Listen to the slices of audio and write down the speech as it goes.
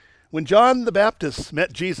When John the Baptist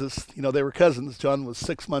met Jesus, they were cousins. John was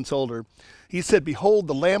 6 months older. He said, "Behold,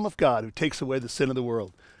 the Lamb of God who takes away the sin of the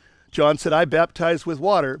world." John said, "I baptize with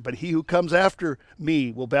water, but he who comes after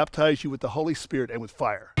me will baptize you with the Holy Spirit and with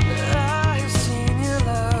fire." I have seen your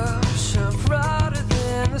love shine brighter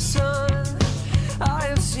than the sun. I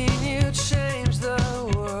have seen you change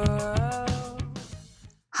the world.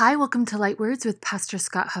 Hi, welcome to Light Words with Pastor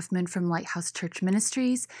Scott Huffman from Lighthouse Church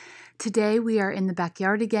Ministries. Today we are in the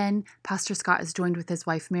backyard again. Pastor Scott is joined with his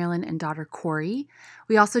wife Marilyn and daughter Corey.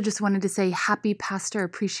 We also just wanted to say Happy Pastor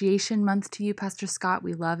Appreciation Month to you, Pastor Scott.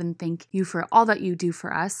 We love and thank you for all that you do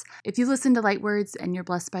for us. If you listen to Light Words and you're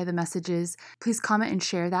blessed by the messages, please comment and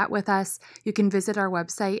share that with us. You can visit our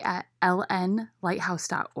website at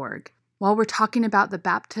lnlighthouse.org. While we're talking about the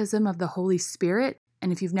baptism of the Holy Spirit,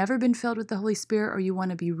 and if you've never been filled with the Holy Spirit or you want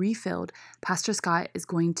to be refilled, Pastor Scott is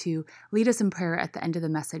going to lead us in prayer at the end of the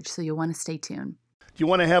message, so you'll want to stay tuned. Do you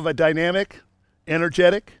want to have a dynamic,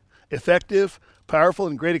 energetic, effective, powerful,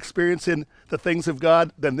 and great experience in the things of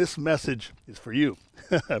God? Then this message is for you.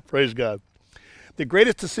 Praise God. The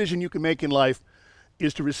greatest decision you can make in life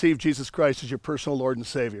is to receive Jesus Christ as your personal Lord and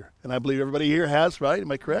Savior. And I believe everybody here has, right?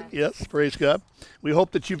 Am I correct? Yes. Praise God. We hope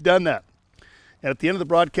that you've done that. And at the end of the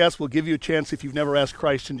broadcast, we'll give you a chance if you've never asked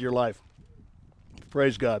Christ into your life.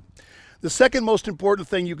 Praise God. The second most important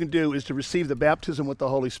thing you can do is to receive the baptism with the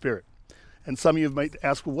Holy Spirit. And some of you might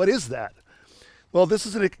ask, well, what is that? Well, this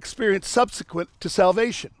is an experience subsequent to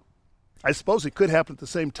salvation. I suppose it could happen at the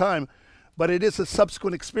same time, but it is a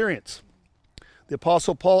subsequent experience. The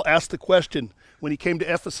Apostle Paul asked the question when he came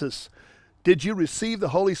to Ephesus, did you receive the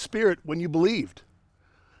Holy Spirit when you believed?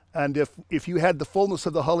 And if you had the fullness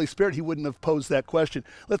of the Holy Spirit, he wouldn't have posed that question.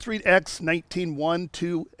 Let's read Acts 19, 1,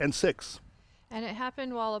 2, and 6. And it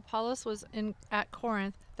happened while Apollos was at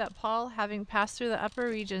Corinth that Paul, having passed through the upper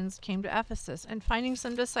regions, came to Ephesus. And finding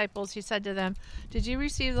some disciples, he said to them, "Did you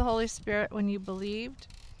receive the Holy Spirit when you believed?"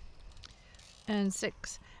 And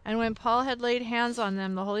 6. And when Paul had laid hands on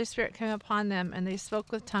them, the Holy Spirit came upon them, and they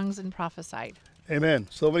spoke with tongues and prophesied. Amen.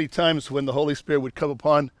 So many times when the Holy Spirit would come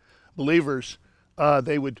upon believers,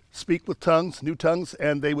 they would speak with tongues, new tongues,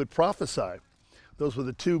 and they would prophesy. Those were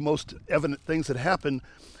the two most evident things that happened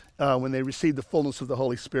when they received the fullness of the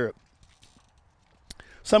Holy Spirit.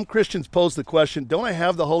 Some Christians pose the question, don't I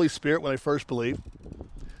have the Holy Spirit when I first believed?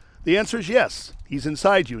 The answer is yes. He's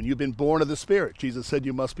inside you, and you've been born of the Spirit. Jesus said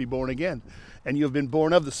you must be born again, and you have been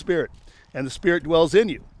born of the Spirit, and the Spirit dwells in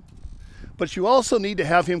you. But you also need to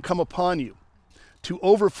have him come upon you to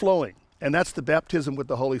overflowing. And that's the baptism with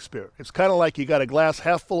the Holy Spirit. It's kind of like you got a glass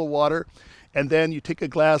half full of water, and then you take a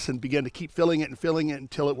glass and begin to keep filling it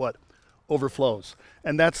until it what? Overflows.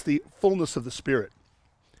 And that's the fullness of the Spirit.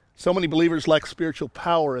 So many believers lack spiritual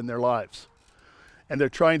power in their lives, and they're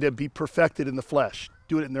trying to be perfected in the flesh,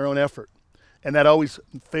 do it in their own effort, and that always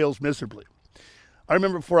fails miserably. I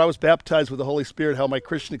remember before I was baptized with the Holy Spirit how my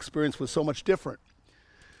Christian experience was so much different.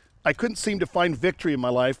 I couldn't seem to find victory in my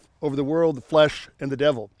life over the world, the flesh, and the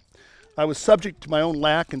devil. I was subject to my own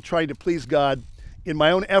lack and trying to please God in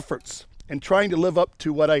my own efforts and trying to live up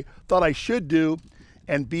to what I thought I should do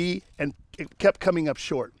and be, and it kept coming up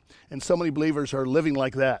short. And so many believers are living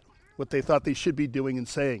like that, what they thought they should be doing and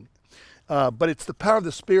saying. But it's the power of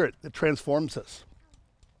the Spirit that transforms us.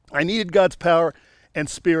 I needed God's power and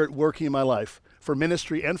Spirit working in my life for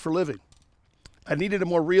ministry and for living. I needed a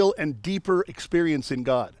more real and deeper experience in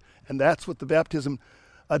God. And that's what the baptism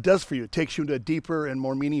does for you. It takes you into a deeper and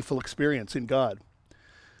more meaningful experience in God.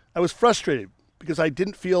 I was frustrated because I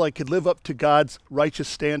didn't feel I could live up to God's righteous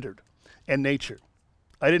standard and nature.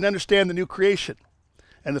 I didn't understand the new creation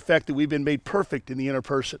and the fact that we've been made perfect in the inner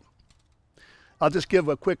person. I'll just give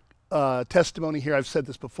a quick testimony here. I've said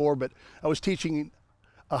this before, but I was teaching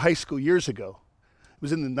a high school years ago. It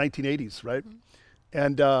was in the 1980s, right? Mm-hmm.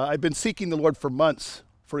 And I've been seeking the Lord for months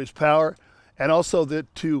for his power and also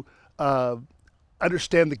to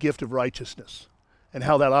understand the gift of righteousness and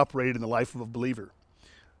how that operated in the life of a believer.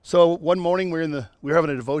 So one morning we were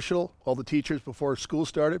having a devotional, all the teachers before school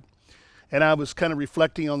started, and I was kind of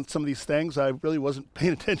reflecting on some of these things. I really wasn't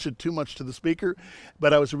paying attention too much to the speaker,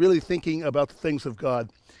 but I was really thinking about the things of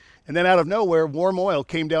God. And then out of nowhere, warm oil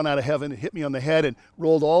came down out of heaven and hit me on the head and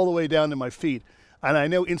rolled all the way down to my feet. And I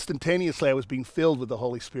know instantaneously I was being filled with the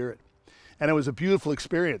Holy Spirit. And it was a beautiful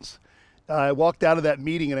experience. I walked out of that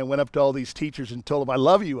meeting and I went up to all these teachers and told them, I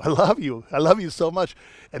love you, I love you, I love you so much.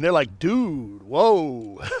 And they're like, dude,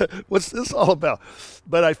 whoa, what's this all about?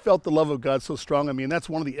 But I felt the love of God so strong on me, and that's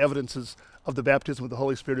one of the evidences of the baptism with the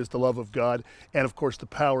Holy Spirit is the love of God and, of course, the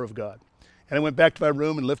power of God. And I went back to my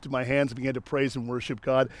room and lifted my hands and began to praise and worship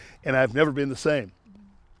God, and I've never been the same.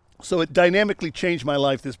 So it dynamically changed my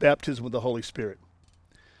life, this baptism with the Holy Spirit.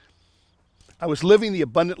 I was living the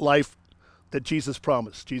abundant life that Jesus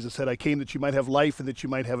promised. Jesus said, I came that you might have life and that you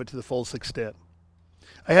might have it to the fullest extent.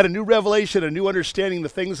 I had a new revelation, a new understanding of the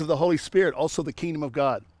things of the Holy Spirit, also the kingdom of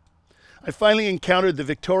God. I finally encountered the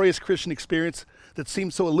victorious Christian experience that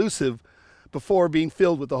seemed so elusive before being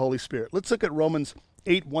filled with the Holy Spirit. Let's look at Romans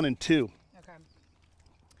 8, 1 and 2. Okay.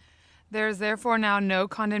 There is therefore now no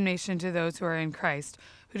condemnation to those who are in Christ,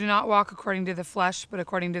 who do not walk according to the flesh, but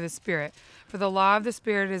according to the Spirit. For the law of the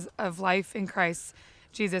Spirit is of life in Christ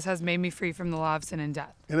Jesus has made me free from the law of sin and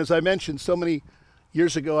death. And as I mentioned, so many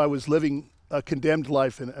years ago, I was living a condemned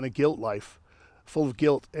life and a guilt life, full of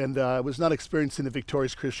guilt, and I was not experiencing the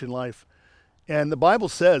victorious Christian life. And the Bible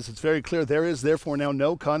says, it's very clear, there is therefore now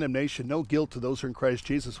no condemnation, no guilt to those who are in Christ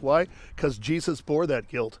Jesus. Why? Because Jesus bore that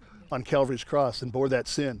guilt on Calvary's cross and bore that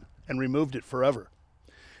sin and removed it forever.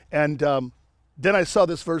 And then I saw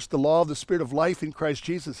this verse, the law of the Spirit of life in Christ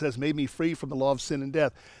Jesus has made me free from the law of sin and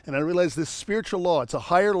death. And I realized this spiritual law, it's a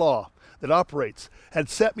higher law that operates, had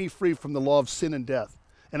set me free from the law of sin and death.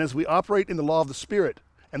 And as we operate in the law of the Spirit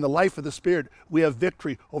and the life of the Spirit, we have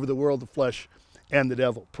victory over the world, the flesh, and the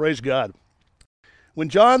devil. Praise God. When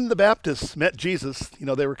John the Baptist met Jesus,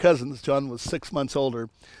 they were cousins. John was 6 months older.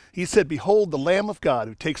 He said, behold, the Lamb of God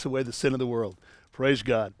who takes away the sin of the world. Praise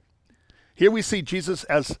God. Here we see Jesus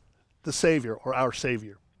as the Savior, or our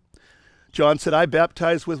Savior. John said, I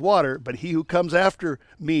baptize with water, but he who comes after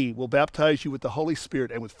me will baptize you with the Holy Spirit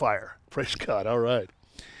and with fire. Praise God. All right.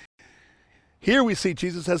 Here we see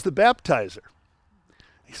Jesus as the baptizer.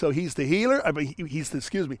 So he's the healer, he's the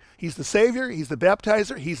Savior, he's the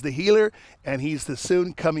baptizer, he's the healer, and he's the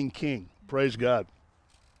soon coming King. Praise God.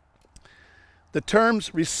 The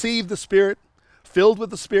terms receive the Spirit, filled with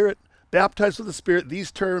the Spirit, baptized with the Spirit,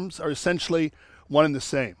 these terms are essentially one and the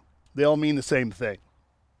same. They all mean the same thing.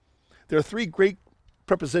 There are three Greek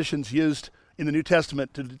prepositions used in the New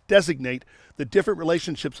Testament to designate the different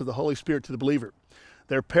relationships of the Holy Spirit to the believer.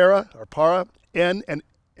 They're para, en, and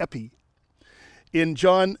epi. In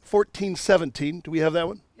John 14:17, do we have that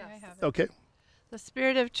one? Yeah, I have it. Okay. The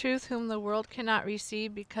Spirit of truth whom the world cannot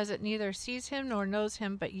receive because it neither sees him nor knows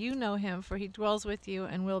him, but you know him, for he dwells with you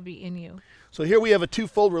and will be in you. So here we have a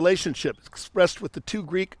twofold relationship expressed with the two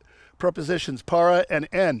Greek prepositions, para and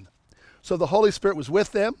en. So the Holy Spirit was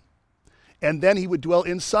with them, and then he would dwell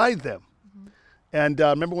inside them. Mm-hmm. And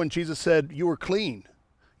remember when Jesus said, you are clean,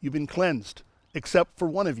 you've been cleansed, except for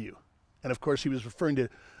one of you. And of course he was referring to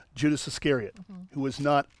Judas Iscariot, who was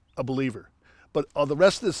not a believer. But all the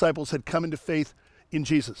rest of the disciples had come into faith in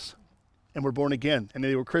Jesus and were born again, and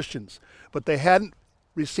they were Christians. But they hadn't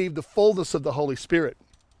received the fullness of the Holy Spirit.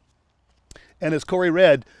 And as Corey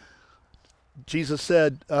read, Jesus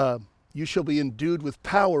said, you shall be endued with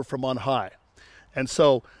power from on high. And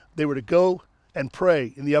so they were to go and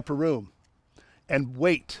pray in the upper room and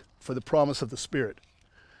wait for the promise of the Spirit.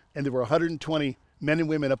 And there were 120 men and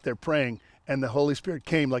women up there praying, and the Holy Spirit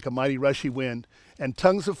came like a mighty rushing wind, and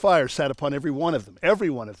tongues of fire sat upon every one of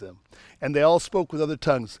them. And they all spoke with other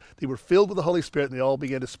tongues. They were filled with the Holy Spirit, and they all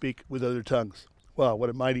began to speak with other tongues. Wow, what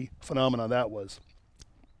a mighty phenomenon that was.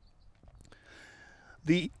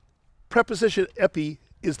 The preposition epi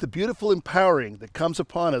is the beautiful empowering that comes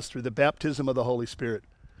upon us through the baptism of the Holy Spirit.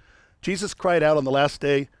 Jesus cried out on the last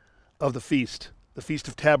day of the Feast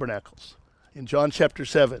of Tabernacles, in John chapter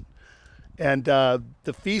 7. And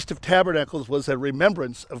the Feast of Tabernacles was a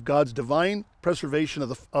remembrance of God's divine preservation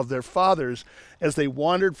of their fathers as they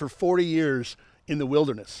wandered for 40 years in the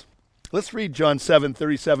wilderness. Let's read John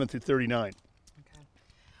 7:37 through 39. Okay.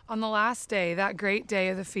 On the last day, that great day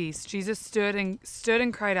of the feast, Jesus stood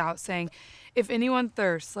and cried out, saying, if anyone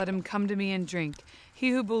thirsts, let him come to me and drink. He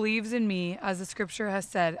who believes in me, as the scripture has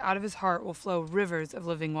said, out of his heart will flow rivers of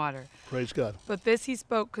living water. Praise God. But this he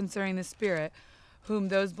spoke concerning the Spirit, whom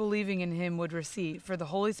those believing in him would receive. For the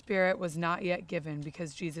Holy Spirit was not yet given,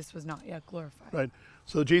 because Jesus was not yet glorified. Right.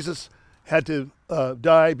 So Jesus had to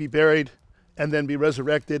die, be buried, and then be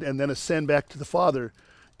resurrected, and then ascend back to the Father.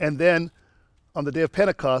 And then on the day of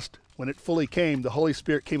Pentecost, when it fully came, the Holy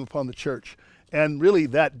Spirit came upon the church. And really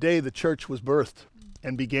that day the church was birthed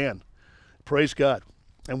and began. Praise God.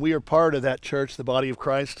 And we are part of that church, the body of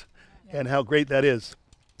Christ, and how great that is.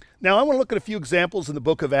 Now, I want to look at a few examples in the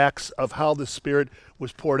book of Acts of how the Spirit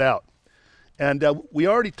was poured out. And we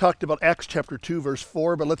already talked about Acts chapter 2, verse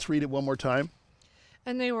 4, but let's read it one more time.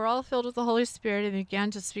 And they were all filled with the Holy Spirit and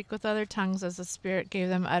began to speak with other tongues as the Spirit gave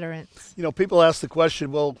them utterance. People ask the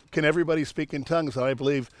question, well, can everybody speak in tongues? And I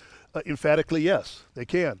believe emphatically, yes, they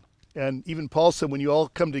can. And even Paul said when you all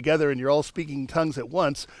come together and you're all speaking tongues at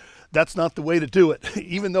once, That's not the way to do it.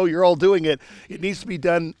 Even though you're all doing it, it needs to be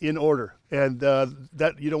done in order, and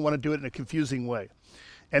that you don't want to do it in a confusing way.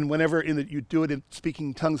 And whenever you do it in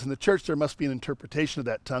speaking tongues in the church, there must be an interpretation of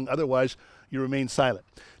that tongue. Otherwise, you remain silent.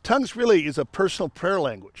 Tongues really is a personal prayer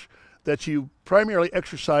language that you primarily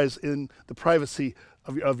exercise in the privacy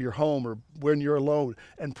of your home or when you're alone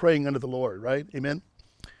and praying unto the Lord, right? Amen?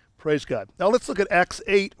 Praise God. Now let's look at Acts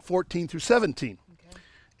 8:14 through 17. Okay.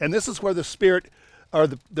 And this is where the Spirit, or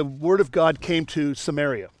the Word of God came to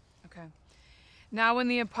Samaria. Okay. Now when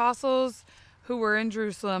the apostles who were in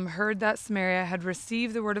Jerusalem heard that Samaria had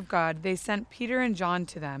received the word of God, they sent Peter and John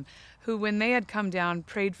to them, who, when they had come down,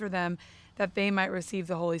 prayed for them that they might receive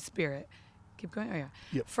the Holy Spirit. Keep going. Oh, yeah.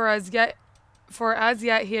 Yep. For as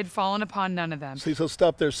yet he had fallen upon none of them. See, so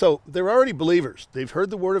stop there. So they're already believers. They've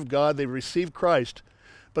heard the Word of God. They've received Christ,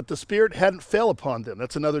 but the Spirit hadn't fell upon them.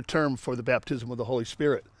 That's another term for the baptism with the Holy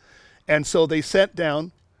Spirit. And so they sent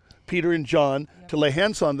down Peter and John to lay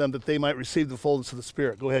hands on them that they might receive the fullness of the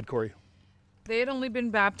Spirit. Go ahead, Corey. They had only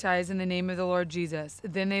been baptized in the name of the Lord Jesus.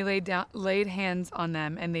 Then they laid hands on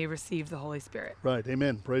them, and they received the Holy Spirit. Right.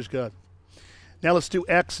 Amen. Praise God. Now let's do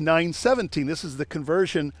Acts 9:17. This is the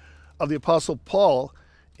conversion of the Apostle Paul.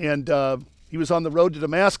 And he was on the road to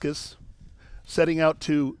Damascus, setting out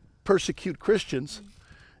to persecute Christians.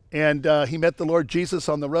 And he met the Lord Jesus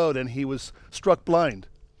on the road, and he was struck blind.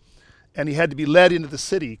 And he had to be led into the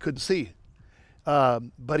city. He couldn't see.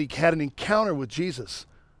 But he had an encounter with Jesus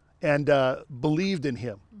and believed in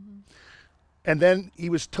him. Mm-hmm. And then he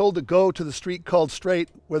was told to go to the street called Straight,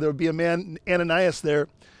 where there would be a man, Ananias, there,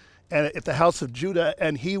 and at the house of Judah,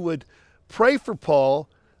 and he would pray for Paul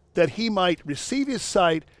that he might receive his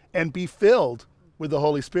sight and be filled with the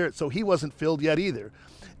Holy Spirit. So he wasn't filled yet either.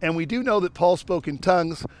 And we do know that Paul spoke in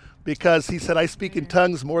tongues because he said, I speak in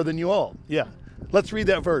tongues more than you all. Yeah. Let's read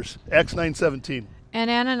that verse, Acts 9:17. And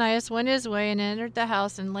Ananias went his way and entered the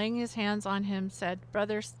house, and laying his hands on him, said,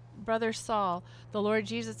 Brother Saul, the Lord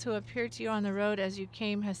Jesus, who appeared to you on the road as you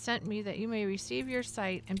came, has sent me that you may receive your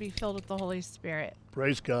sight and be filled with the Holy Spirit.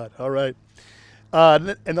 Praise God. All right.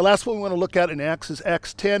 And the last one we want to look at in Acts is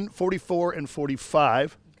Acts 10:44 and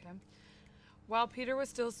 45. Okay. While Peter was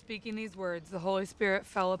still speaking these words, the Holy Spirit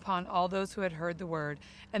fell upon all those who had heard the word,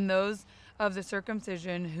 and those of the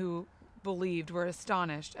circumcision who believed were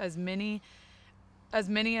astonished, as many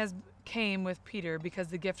as came with Peter, because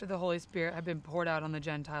the gift of the Holy Spirit had been poured out on the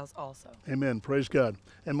Gentiles also. Amen. Praise God.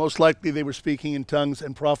 And most likely they were speaking in tongues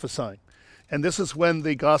and prophesying. And this is when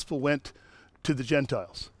the gospel went to the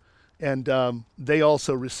Gentiles. And they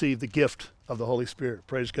also received the gift of the Holy Spirit.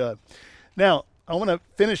 Praise God. Now, I want to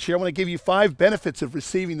finish here. I want to give you 5 benefits of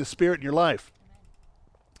receiving the Spirit in your life.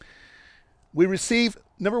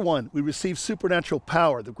 Number 1, we receive supernatural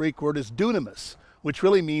power. The Greek word is dunamis, which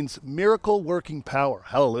really means miracle working power.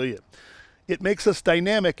 Hallelujah. It makes us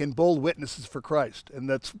dynamic and bold witnesses for Christ. And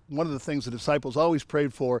that's one of the things the disciples always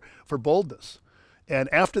prayed for boldness.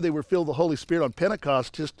 And after they were filled with the Holy Spirit on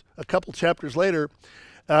Pentecost, just a couple chapters later,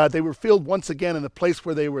 they were filled once again in the place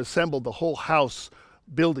where they were assembled. The whole house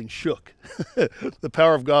building shook. The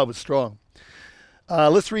power of God was strong.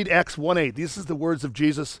 Let's read Acts 1:8. This is the words of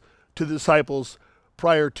Jesus to the disciples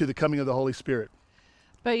prior to the coming of the Holy Spirit.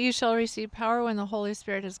 But you shall receive power when the Holy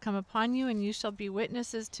Spirit has come upon you, and you shall be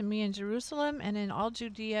witnesses to me in Jerusalem and in all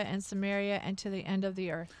Judea and Samaria and to the end of the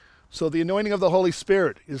earth. So the anointing of the Holy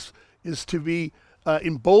Spirit is to be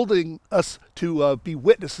emboldening us to be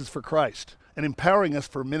witnesses for Christ and empowering us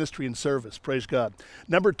for ministry and service. Praise God.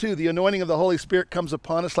 Number 2, the anointing of the Holy Spirit comes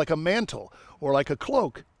upon us like a mantle or like a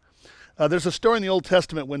cloak. There's a story in the Old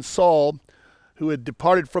Testament when Saul, who had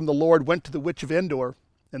departed from the Lord, went to the witch of Endor,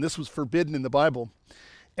 and this was forbidden in the Bible,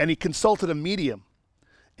 and he consulted a medium.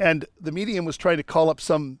 And the medium was trying to call up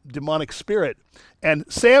some demonic spirit.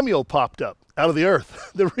 And Samuel popped up out of the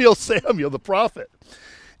earth, the real Samuel, the prophet.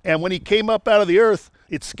 And when he came up out of the earth,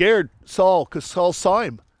 it scared Saul because Saul saw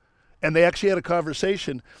him. And they actually had a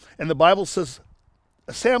conversation. And the Bible says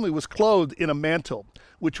Samuel was clothed in a mantle,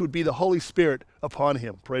 which would be the Holy Spirit upon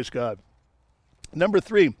him. Praise God. Number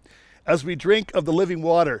 3, as we drink of the living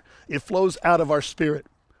water, it flows out of our spirit.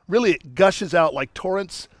 Really, it gushes out like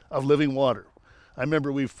torrents of living water. I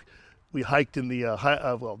remember we hiked in the,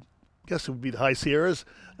 I guess it would be the High Sierras,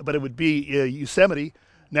 but it would be Yosemite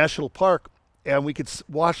National Park, and we could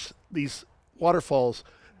watch these waterfalls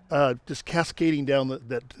just cascading down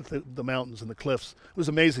the mountains and the cliffs. It was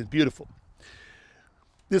amazing, beautiful.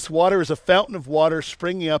 This water is a fountain of water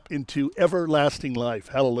springing up into everlasting life.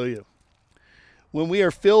 Hallelujah. When we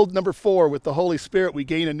are filled, number 4, with the Holy Spirit, we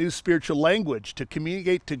gain a new spiritual language to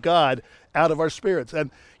communicate to God out of our spirits.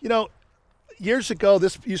 And, years ago,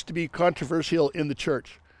 this used to be controversial in the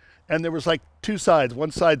church. And there was like two sides. One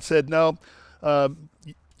side said, no,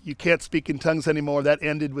 you can't speak in tongues anymore. That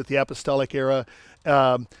ended with the apostolic era.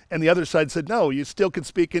 And the other side said, no, you still can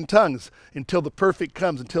speak in tongues until the perfect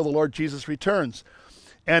comes, until the Lord Jesus returns.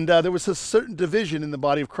 And there was a certain division in the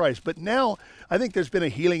body of Christ. But now I think there's been a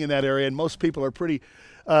healing in that area, and most people are pretty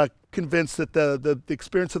convinced that the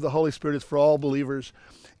experience of the Holy Spirit is for all believers.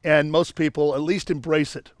 And most people at least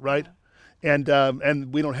embrace it, right?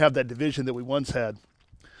 And we don't have that division that we once had.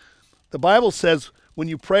 The Bible says when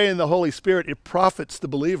you pray in the Holy Spirit, it profits the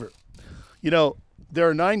believer. You know, there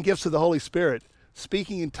are 9 gifts of the Holy Spirit.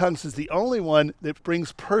 Speaking in tongues is the only one that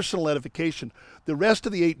brings personal edification. The rest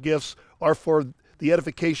of the 8 gifts are for the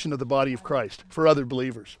edification of the body of Christ, for other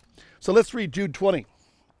believers. So let's read Jude 20.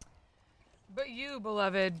 But you,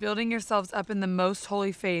 beloved, building yourselves up in the most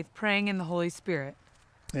holy faith, praying in the Holy Spirit.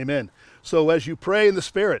 Amen. So as you pray in the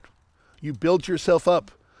Spirit, you build yourself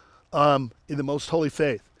up in the most holy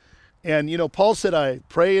faith. And, you know, Paul said, I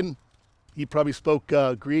pray in, he probably spoke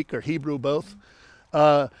Greek or Hebrew both.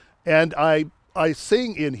 And I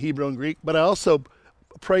sing in Hebrew and Greek, but I also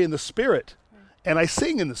pray in the Spirit. And I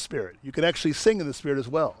sing in the Spirit. You can actually sing in the Spirit as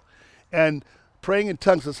well. And praying in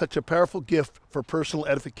tongues is such a powerful gift for personal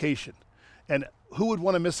edification. And who would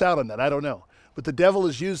want to miss out on that? I don't know. But the devil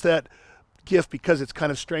has used that gift because it's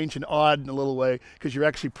kind of strange and odd in a little way, because you're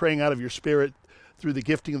actually praying out of your spirit through the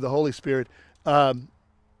gifting of the Holy Spirit.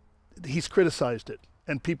 He's criticized it,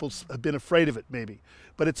 and people have been afraid of it maybe.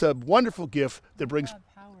 But it's a wonderful gift that brings,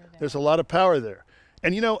 there's a lot of power there.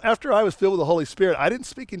 And you know, after I was filled with the Holy Spirit, I didn't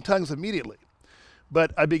speak in tongues immediately.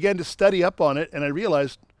 But I began to study up on it, and I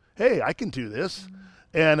realized, hey, I can do this.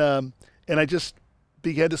 And I just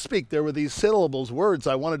began to speak. There were these syllables, words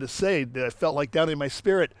I wanted to say that I felt like down in my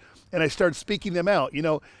spirit, and I started speaking them out. You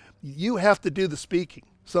know, you have to do the speaking.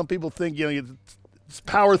 Some people think, you know,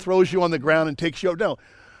 power throws you on the ground and takes you out. No,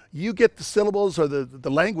 you get the syllables or the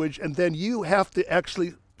language, and then you have to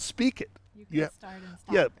actually speak it. You can start and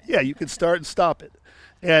stop it. Yeah, you can start and stop it.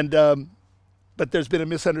 And but there's been a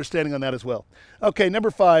misunderstanding on that as well. Okay, number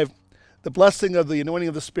 5, the blessing of the anointing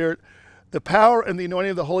of the Spirit. The power and the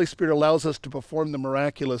anointing of the Holy Spirit allows us to perform the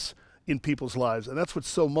miraculous in people's lives, and that's what's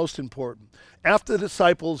so most important. After the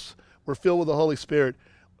disciples were filled with the Holy Spirit,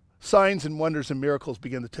 signs and wonders and miracles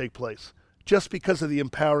began to take place, just because of the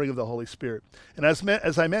empowering of the Holy Spirit. And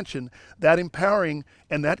as I mentioned, that empowering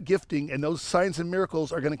and that gifting and those signs and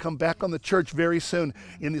miracles are going to come back on the church very soon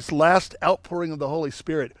in this last outpouring of the Holy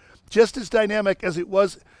Spirit. Just as dynamic as it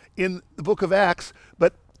was in the book of Acts,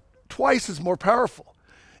 but twice as more powerful.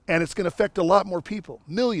 And it's going to affect a lot more people,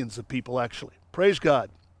 millions of people actually. Praise God.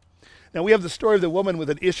 Now we have the story of the woman with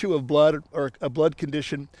an issue of blood, or a blood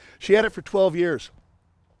condition. She had it for 12 years,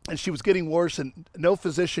 and she was getting worse, and no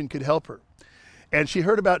physician could help her. And she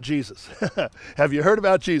heard about Jesus. Have you heard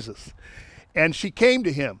about Jesus? And she came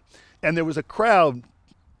to him, and there was a crowd,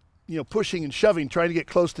 you know, pushing and shoving, trying to get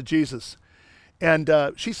close to Jesus. And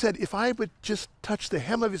she said, if I would just touch the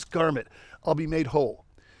hem of his garment, I'll be made whole.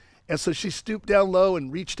 And so she stooped down low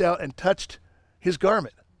and reached out and touched his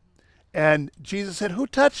garment. And Jesus said, who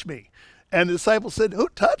touched me? And the disciples said, who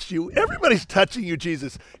touched you? Everybody's touching you,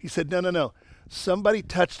 Jesus. He said, no. Somebody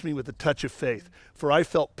touched me with a touch of faith, for I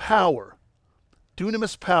felt power,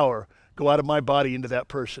 dunamis power, go out of my body into that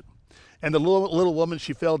person. And the little woman,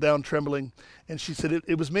 she fell down trembling, and she said,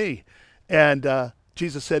 it was me. And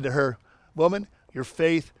Jesus said to her, woman, your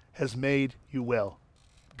faith has made you well.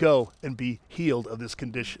 Go and be healed of this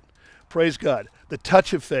condition. Praise God. The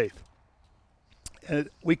touch of faith. And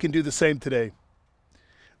we can do the same today.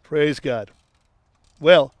 Praise God.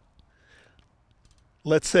 Well,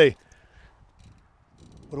 let's say,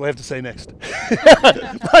 what do I have to say next?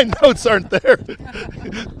 My notes aren't there.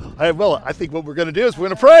 I think what we're going to do is we're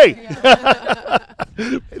going to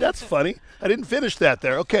pray. That's funny. I didn't finish that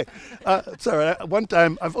there. Okay. It's all right. One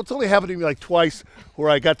time, it's only happened to me like twice where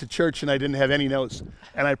I got to church and I didn't have any notes,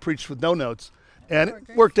 and I preached with no notes. And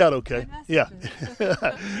it worked out okay. Yeah.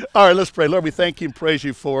 All right, let's pray. Lord, we thank you and praise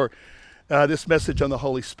you for this message on the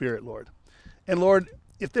Holy Spirit, Lord. And Lord,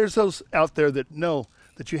 if there's those out there that know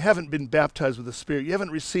that you haven't been baptized with the Spirit, you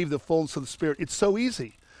haven't received the fullness of the Spirit, it's so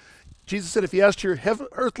easy. Jesus said if you asked your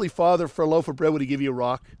earthly father for a loaf of bread, would he give you a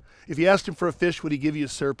rock? If you asked him for a fish, would he give you a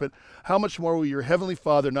serpent? How much more will your heavenly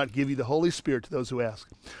Father not give you the Holy Spirit to those who ask?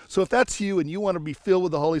 So if that's you and you want to be filled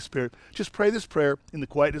with the Holy Spirit, just pray this prayer in the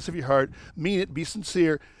quietness of your heart, mean it, be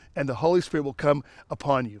sincere, and the Holy Spirit will come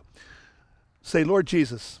upon you. Say, Lord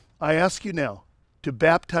Jesus, I ask you now to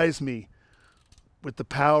baptize me with the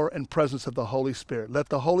power and presence of the Holy Spirit. Let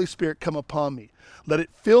the Holy Spirit come upon me. Let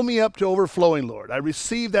it fill me up to overflowing, Lord. I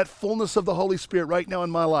receive that fullness of the Holy Spirit right now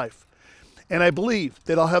in my life. And I believe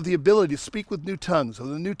that I'll have the ability to speak with new tongues,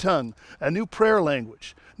 with a new tongue, a new prayer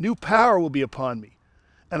language. New power will be upon me,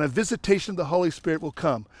 and a visitation of the Holy Spirit will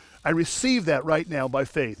come. I receive that right now by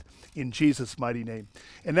faith in Jesus' mighty name.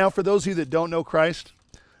 And now for those of you that don't know Christ,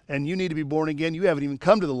 and you need to be born again, you haven't even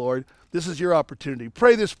come to the Lord, this is your opportunity.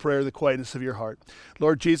 Pray this prayer in the quietness of your heart.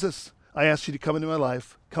 Lord Jesus, I ask you to come into my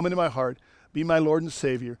life, come into my heart, be my Lord and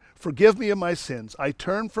Savior. Forgive me of my sins. I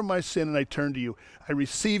turn from my sin and I turn to you. I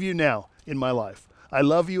receive you now in my life. I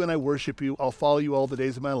love you and I worship you. I'll follow you all the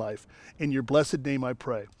days of my life. In your blessed name I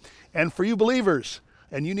pray. And for you believers,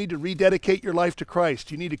 and you need to rededicate your life to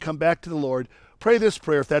Christ, you need to come back to the Lord, pray this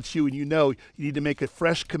prayer if that's you and you know you need to make a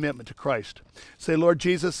fresh commitment to Christ. Say, Lord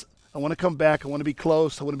Jesus, I want to come back. I want to be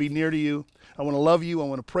close. I want to be near to you. I want to love you. I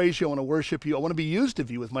want to praise you. I want to worship you. I want to be used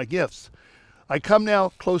of you with my gifts. I come now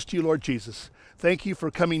close to you, Lord Jesus. Thank you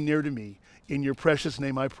for coming near to me. In your precious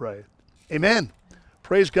name I pray. Amen.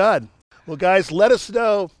 Praise God. Well, guys, let us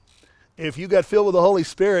know if you got filled with the Holy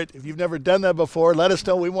Spirit. If you've never done that before, let us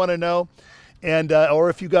know. We want to know. And or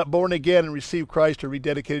if you got born again and received Christ or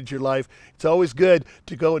rededicated your life, it's always good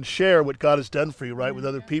to go and share what God has done for you, right, with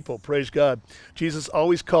other people. Praise God. Jesus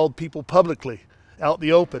always called people publicly, out in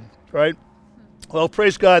the open, right? Well,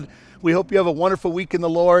 praise God. We hope you have a wonderful week in the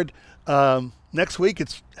Lord. Next week,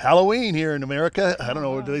 it's Halloween here in America. I don't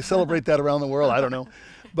know. Do they celebrate that around the world? I don't know.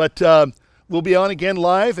 But we'll be on again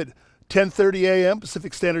live at 10:30 a.m.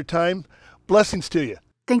 Pacific Standard Time. Blessings to you.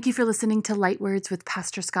 Thank you for listening to Light Words with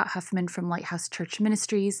Pastor Scott Huffman from Lighthouse Church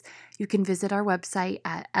Ministries. You can visit our website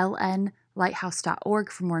at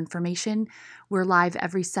lnlighthouse.org for more information. We're live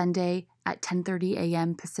every Sunday at 10:30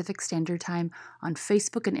 a.m. Pacific Standard Time on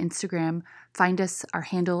Facebook and Instagram. Find us. Our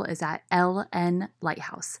handle is at LN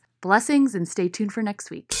Lighthouse. Blessings and stay tuned for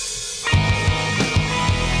next week.